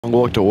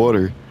Walk to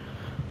water.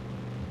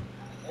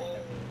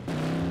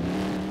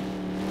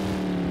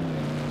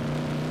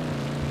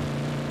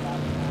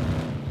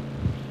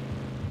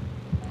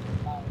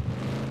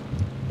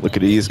 Look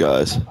at these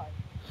guys.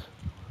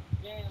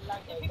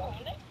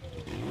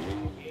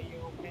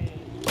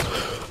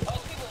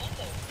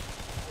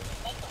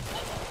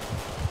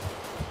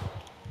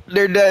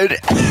 They're dead.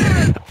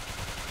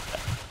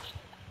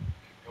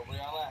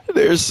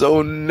 They're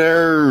so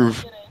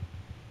nerve.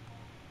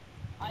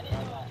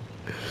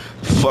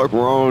 Fuck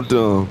wrong with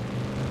them.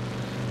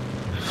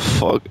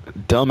 Fuck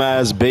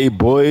dumbass babe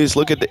boys.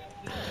 Look at the.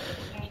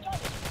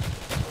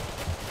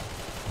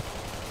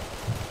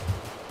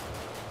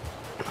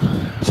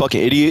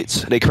 Fucking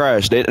idiots. They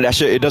crashed. That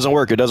shit. It doesn't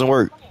work. It doesn't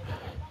work.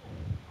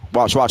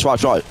 Watch. Watch.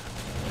 Watch. Watch.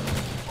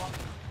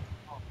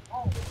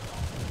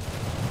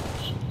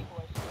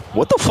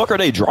 What the fuck are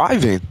they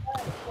driving?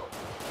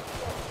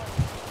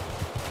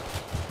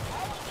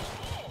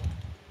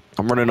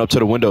 I'm running up to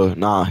the window.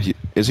 Nah,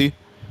 is he?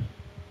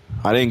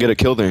 I didn't get a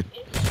kill then.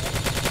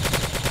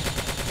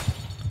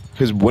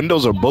 His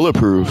windows are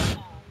bulletproof.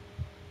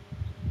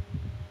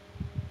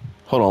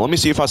 Hold on, let me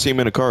see if I see him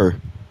in a car.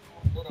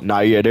 Nah,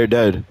 yeah, they're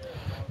dead.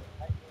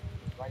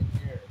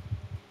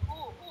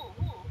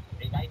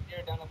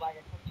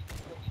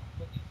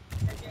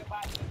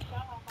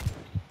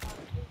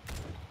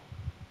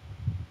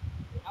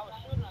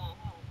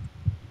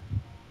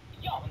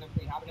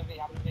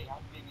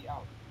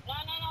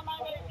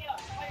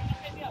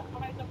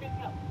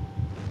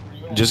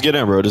 Just get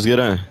in, bro. Just get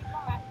in.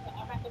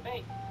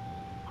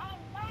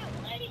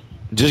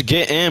 Just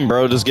get in,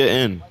 bro. Just get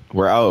in.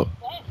 We're out.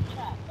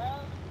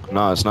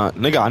 Nah, it's not.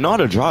 Nigga, I know how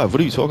to drive.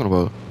 What are you talking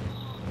about?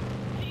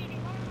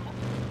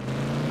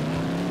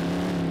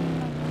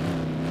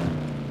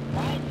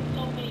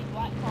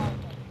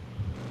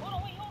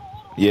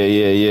 Yeah,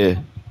 yeah,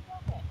 yeah.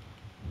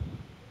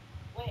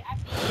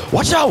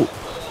 Watch out!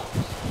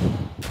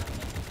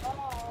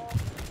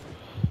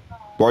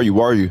 Where are you?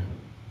 Where are you?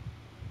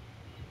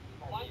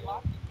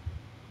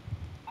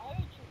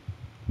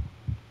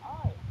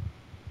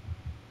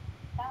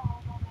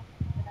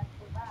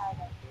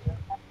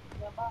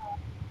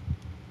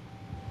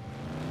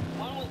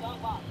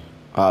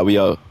 We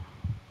out.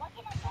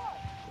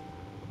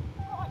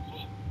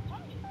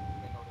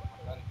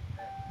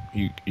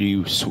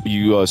 You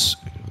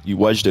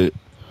wedged it.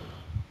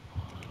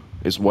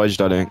 It's wedged,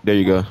 I think. There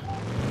you go.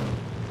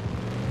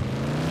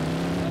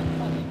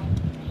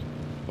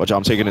 Watch out,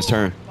 I'm taking his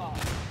turn.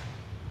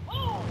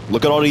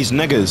 Look at all these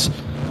niggas.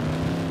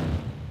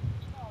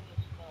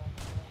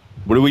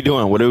 What are we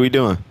doing? What are we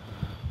doing?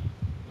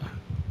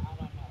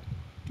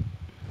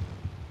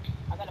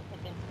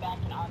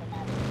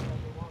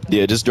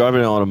 Yeah, just drive it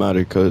in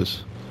automatic,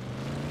 cause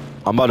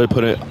I'm about to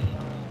put it.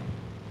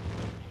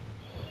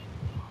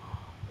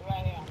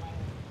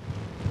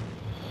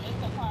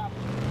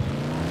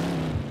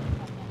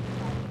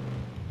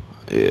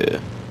 Yeah.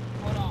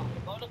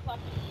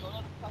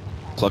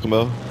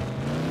 Cluckenbell.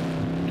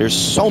 There's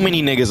so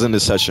many niggas in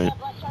this session.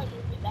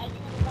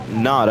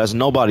 Nah, that's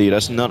nobody.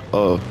 That's not.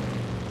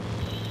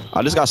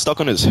 I just got stuck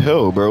on this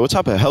hill, bro. What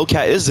type of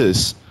Hellcat is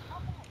this?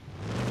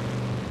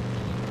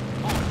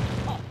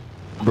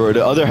 Bro,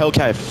 the other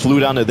Hellcat flew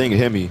down the thing and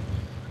hit me.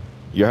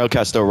 Your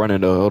Hellcat's still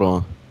running though. Hold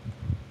on.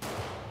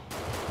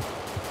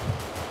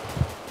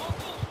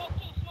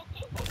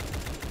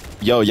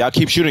 Yo, y'all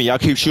keep shooting. Y'all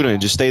keep shooting.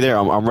 Just stay there.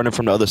 I'm running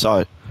from the other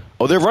side.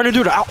 Oh, they're running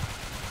through the alley.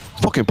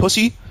 Fucking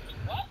pussy.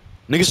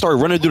 Niggas started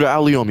running through the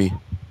alley on me.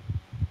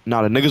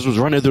 Nah, the niggas was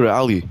running through the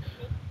alley.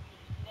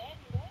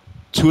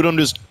 Two of them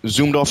just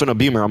zoomed off in a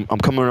beamer. I'm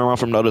coming around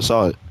from the other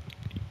side.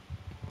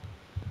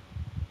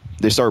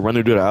 They started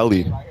running through the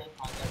alley.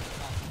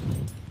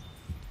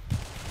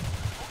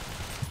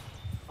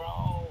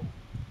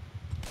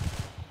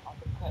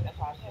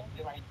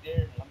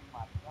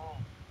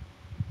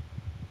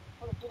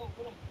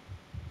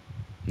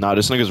 Nah,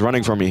 this nigga's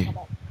running from me.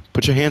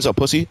 Put your hands up,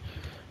 pussy.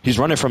 He's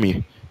running from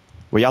me.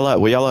 Where y'all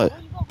at? Where y'all at?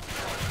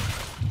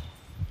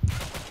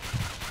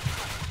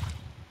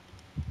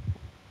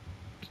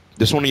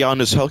 This one of y'all in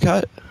this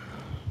Hellcat?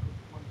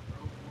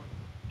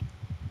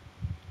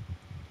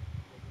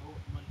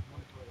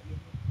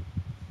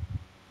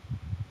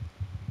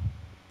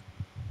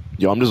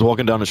 Yo, I'm just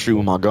walking down the street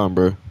with my gun,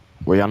 bro.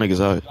 Where y'all niggas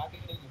at?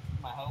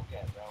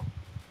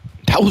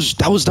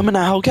 That was them in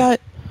that Hellcat?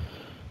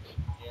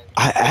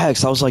 I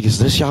asked, I was like, is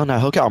this y'all in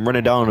that Hellcat? I'm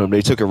running down on them.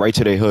 They took it right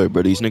to their hood,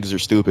 bro. These niggas are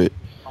stupid.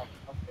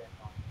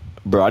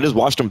 Bro, I just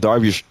watched them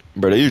drive your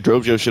bro, they just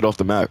drove your shit off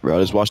the map, bro.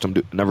 I just watched them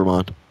do never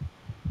mind.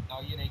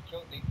 No, yeah, they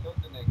killed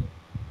the nigga.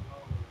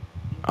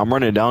 I'm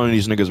running down on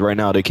these niggas right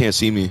now. They can't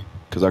see me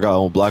because I got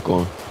on black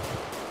on.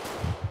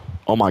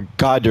 Oh my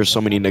god, there's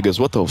so many niggas.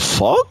 What the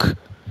fuck?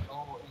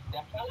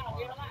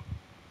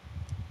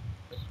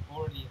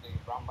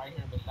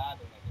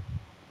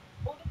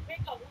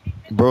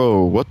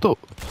 Bro, what the?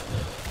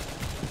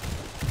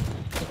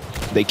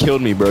 They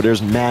killed me, bro.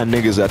 There's mad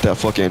niggas at that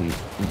fucking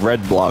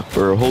red block,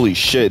 bro. Holy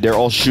shit. They're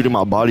all shooting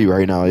my body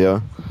right now,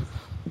 yeah.